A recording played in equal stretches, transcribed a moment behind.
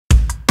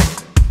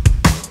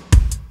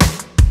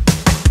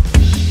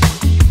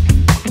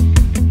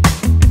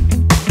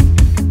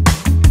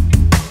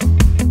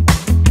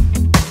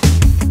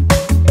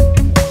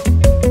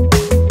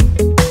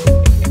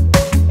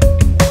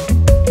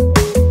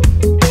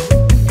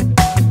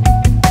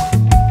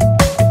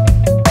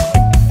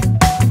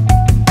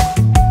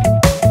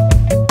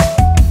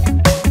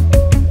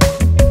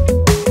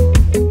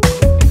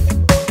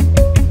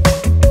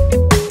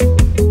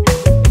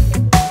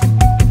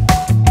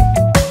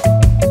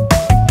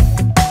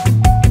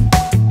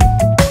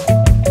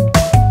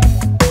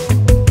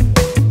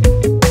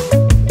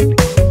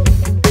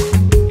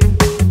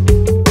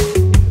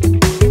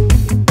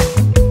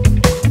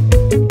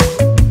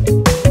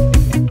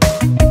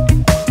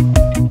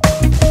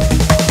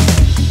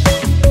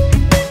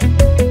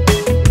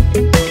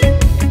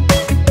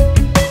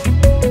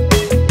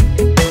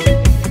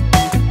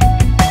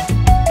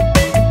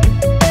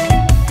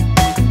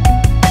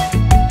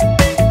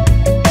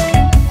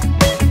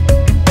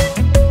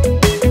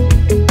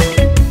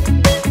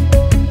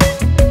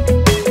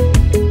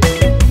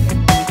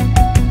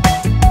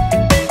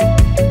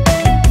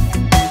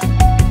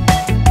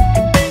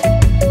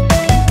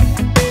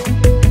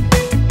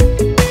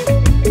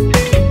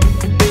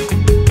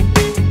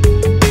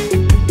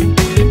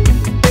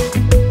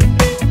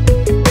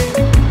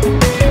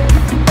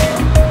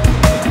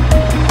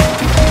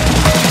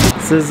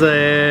This is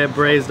a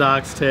braised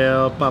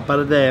oxtail,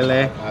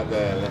 pappardelle.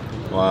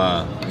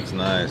 Wow, that's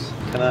nice.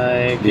 Can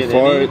I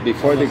get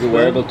Before they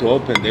were able to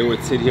open, they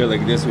would sit here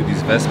like this with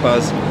these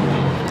Vespas,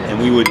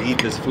 and we would eat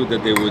this food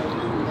that they would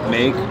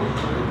make.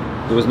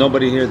 There was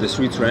nobody here, the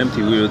streets were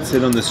empty. We would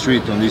sit on the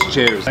street on these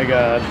chairs. Oh my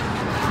God.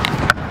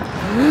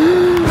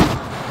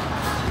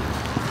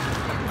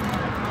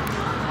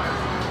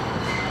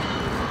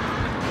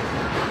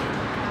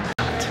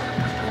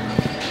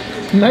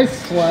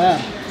 Nice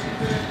slab.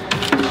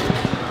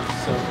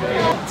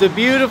 It's a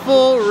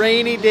beautiful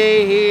rainy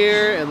day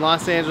here in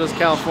Los Angeles,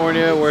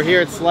 California. We're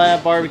here at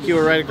SLAB Barbecue.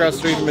 We're right across the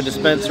street from a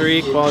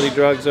dispensary, Quality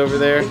Drugs over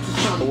there.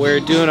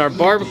 We're doing our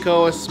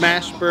Barbacoa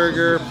smash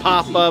burger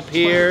pop-up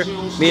here.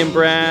 Me and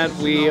Brad,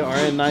 we are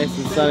in nice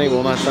and sunny.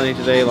 Well, not sunny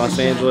today, Los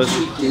Angeles.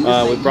 We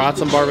brought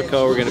some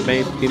barbacoa. We're gonna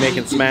be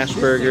making smash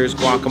burgers,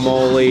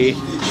 guacamole.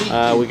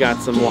 We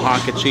got some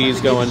Oaxaca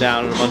cheese going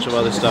down and a bunch of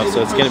other stuff.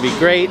 So it's gonna be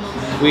great.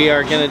 We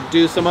are gonna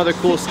do some other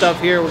cool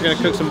stuff here. We're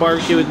gonna cook some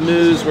barbecue with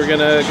moose. We're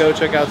gonna go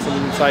check out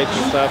some sites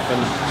and stuff,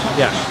 and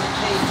yeah.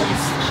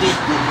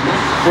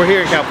 We're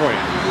here in California.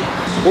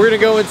 We're gonna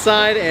go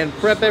inside and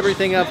prep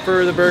everything up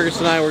for the burgers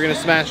tonight. We're gonna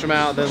smash them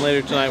out, then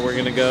later tonight we're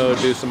gonna go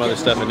do some other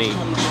stuff and eat.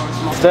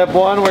 Step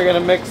one, we're gonna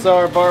mix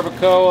our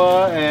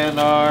barbacoa and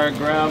our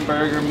ground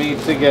burger meat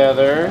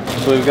together.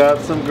 So we've got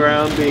some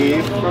ground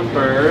beef from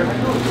Burt.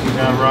 We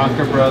got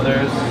Rocker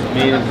Brothers,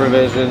 Meat and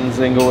Provisions,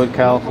 Inglewood,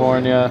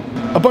 California.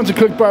 A bunch of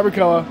cooked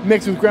barbacoa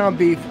mixed with ground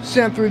beef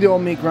sent through the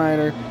old meat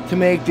grinder to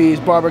make these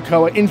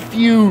barbacoa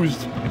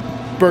infused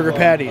burger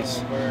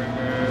patties.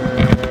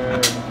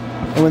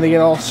 And when they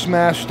get all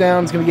smashed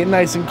down, it's gonna get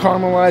nice and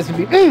caramelized and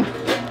be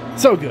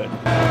so good.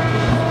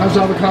 How's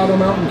Avocado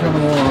Mountain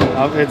coming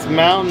along? It's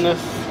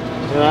mountainous,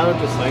 you know,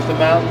 just like the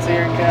mountains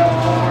here in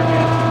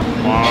California.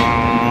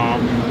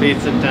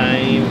 Pizza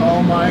time.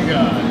 Oh my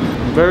God.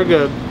 Very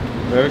good,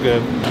 very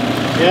good.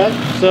 Yep,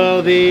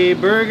 so the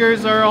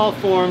burgers are all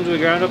formed. We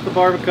ground up the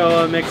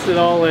barbacoa, mixed it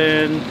all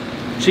in.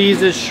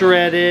 Cheese is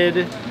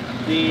shredded.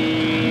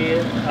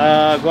 The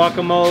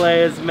guacamole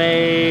is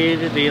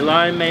made. The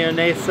lime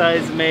mayonnaise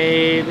is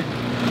made.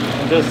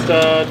 I'm just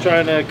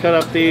trying to cut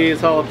up these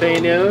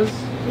jalapenos.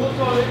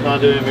 Not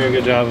doing a very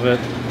good job of it.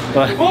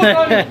 But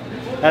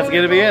that's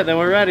gonna be it. Then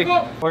we're ready.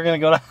 We're gonna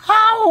go to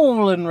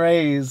Howlin'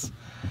 Ray's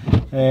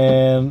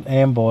and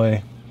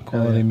Amboy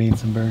Quality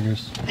Meats and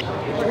Burgers.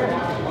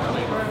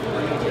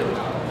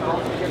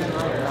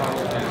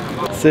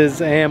 This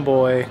is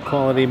Amboy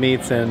Quality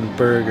Meats and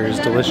Burgers.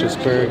 Delicious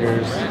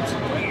burgers.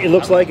 It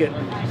looks like it.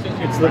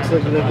 It looks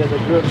like the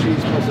grilled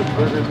cheese plus a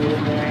burger meat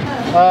in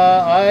there.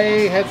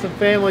 I had some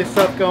family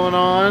stuff going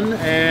on,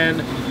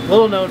 and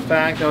little known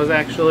fact, I was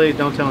actually,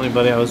 don't tell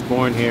anybody, I was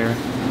born here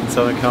in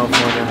Southern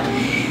California.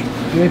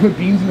 Do they put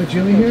beans in the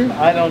chili here?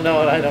 I don't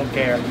know and I don't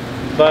care.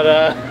 But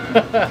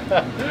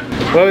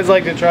we always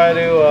like to try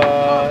to,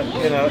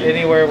 you know,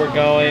 anywhere we're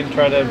going,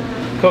 try to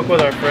cook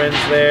with our friends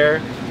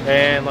there.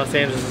 And Los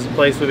Angeles is a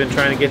place we've been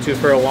trying to get to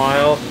for a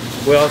while.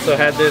 We also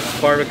had this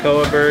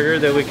barbacoa burger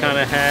that we kind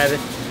of had,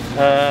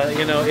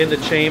 you know, in the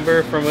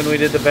chamber from when we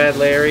did the Bad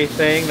Larry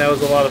thing. That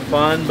was a lot of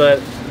fun,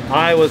 but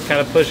I was kind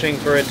of pushing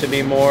for it to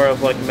be more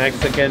of like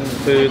Mexican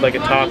food, like a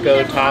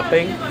taco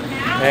topping.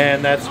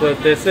 And that's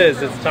what this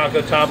is. It's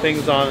taco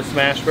toppings on a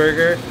smash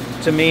burger.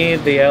 To me,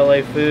 the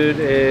LA food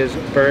is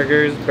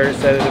burgers. Burt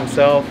said it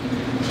himself.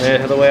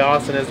 And the way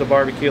Austin is to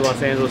barbecue,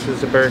 Los Angeles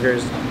is to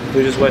burgers.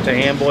 We just went to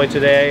Amboy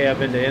today. I've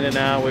been to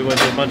In-N-Out. We went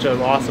to a bunch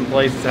of awesome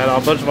places, had a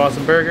bunch of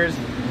awesome burgers.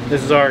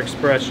 This is our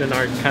expression,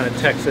 our kind of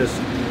Texas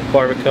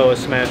barbacoa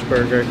smash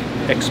burger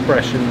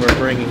expression we're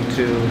bringing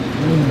to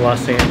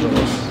Los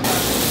Angeles.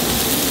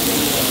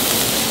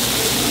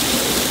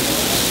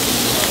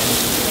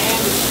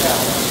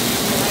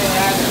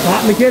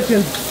 Hot in the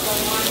kitchen.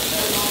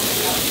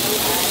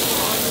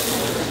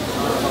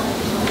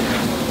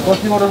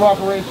 What's the order of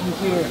operations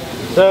here?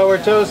 So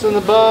we're toasting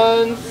the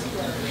buns,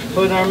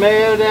 putting our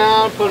mayo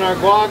down, putting our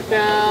guac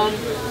down,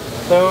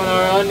 throwing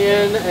our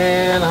onion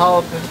and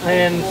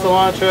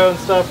cilantro and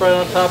stuff right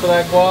on top of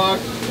that guac.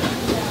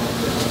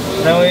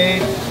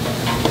 Then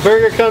the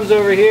burger comes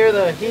over here.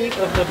 The heat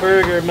of the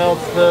burger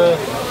melts the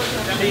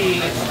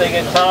cheese. They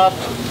get topped.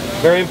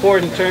 Very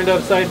important, turned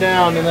upside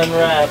down and then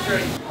wrapped.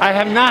 I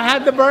have not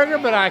had the burger,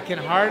 but I can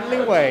hardly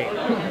wait.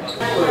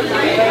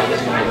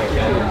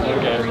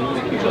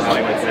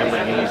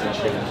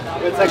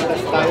 It's like the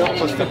style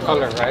plus the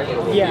color, right?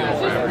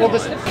 Yeah. Well,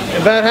 this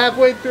About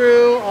halfway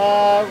through,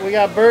 we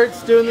got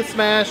Burt's doing the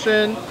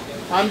smashing.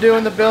 I'm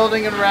doing the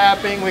building and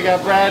wrapping. We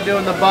got Brad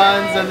doing the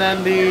buns and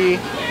then the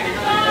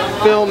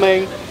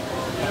filming.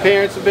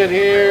 Parents have been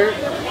here.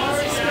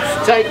 It's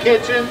a tight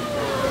kitchen.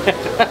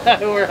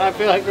 I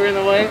feel like we're in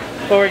the way,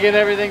 but we're getting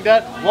everything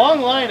done. Long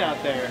line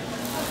out there.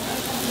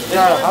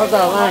 How's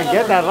that line?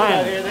 Get that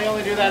line. They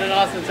only do that in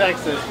Austin,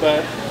 Texas,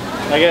 but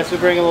I guess we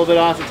bring a little bit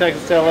of Austin,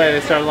 Texas to LA. They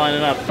start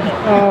lining up.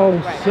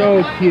 Oh,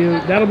 so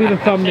cute. That'll be the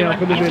thumbnail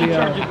for the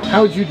video.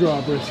 How would you draw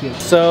a brisket?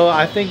 So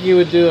I think you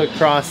would do a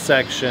cross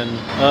section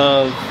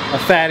of a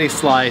fatty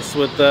slice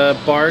with the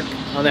bark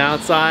on the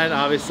outside.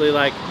 Obviously,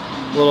 like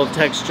little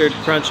textured,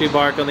 crunchy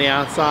bark on the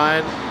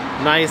outside.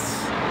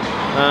 Nice,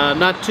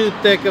 not too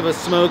thick of a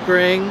smoke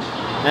ring.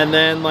 And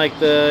then like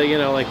the, you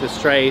know, like the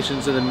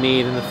striations of the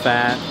meat and the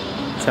fat.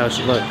 That's how it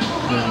should look.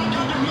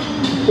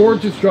 Or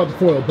just drop the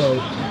foil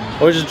boat.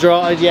 Or just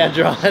draw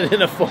it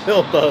in a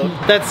foil boat.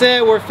 That's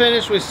it, we're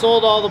finished. We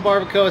sold all the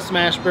Barbacoa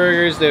smash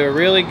burgers. They were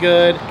really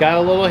good. Got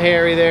a little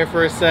hairy there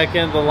for a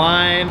second. The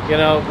line, you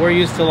know, we're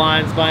used to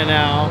lines by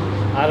now.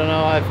 I don't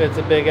know if it's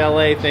a big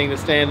LA thing to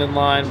stand in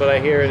line, but I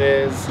hear it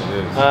is.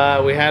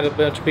 We had a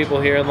bunch of people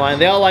here in line.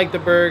 They all liked the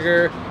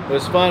burger. It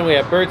was fun. We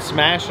had Burt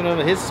smashing them.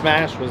 His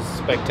smash was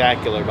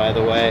spectacular, by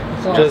the way.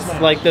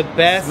 Just like the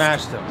best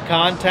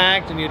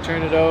contact, and you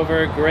turn it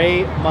over.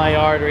 Great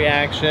Maillard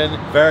reaction.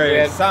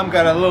 Some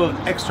got a little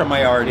extra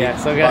Maillard. Yeah,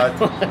 some got a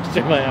little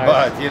extra Maillard.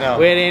 But, you know.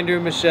 We had Andrew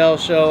and Michelle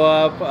show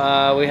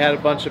up. We had a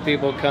bunch of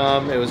people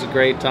come. It was a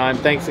great time.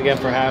 Thanks again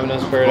for having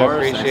us, Burt. I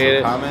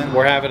appreciate it.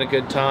 We're having a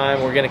good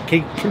time. We're going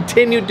to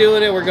continue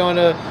doing it. We're going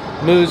to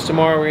Moose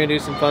tomorrow. We're going to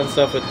do some fun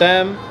stuff with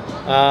them.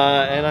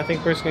 And I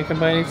think Burt's going to come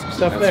by and eat some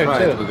stuff there too.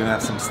 We're going to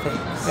have some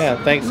steaks.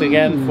 Yeah, thanks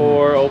again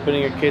for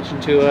opening your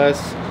kitchen to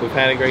us. We've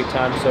had a great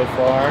time so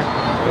far.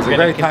 We're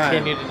going to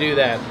continue to do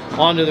that.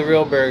 On to the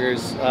real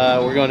burgers.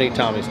 We're going to eat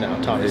Tommy's now.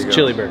 Tommy's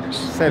chili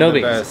burgers. No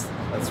beans. Best.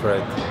 That's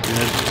right.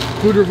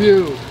 Food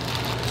review.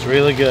 It's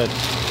really good.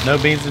 No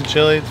beans and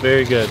chili. It's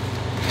very good.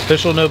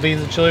 Official no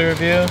beans and chili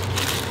review.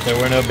 There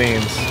were no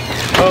beans.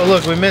 Oh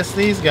look, we missed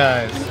these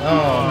guys.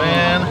 Oh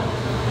man.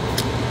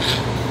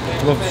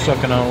 Love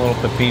sucking on a little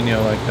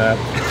pepino like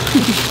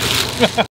that.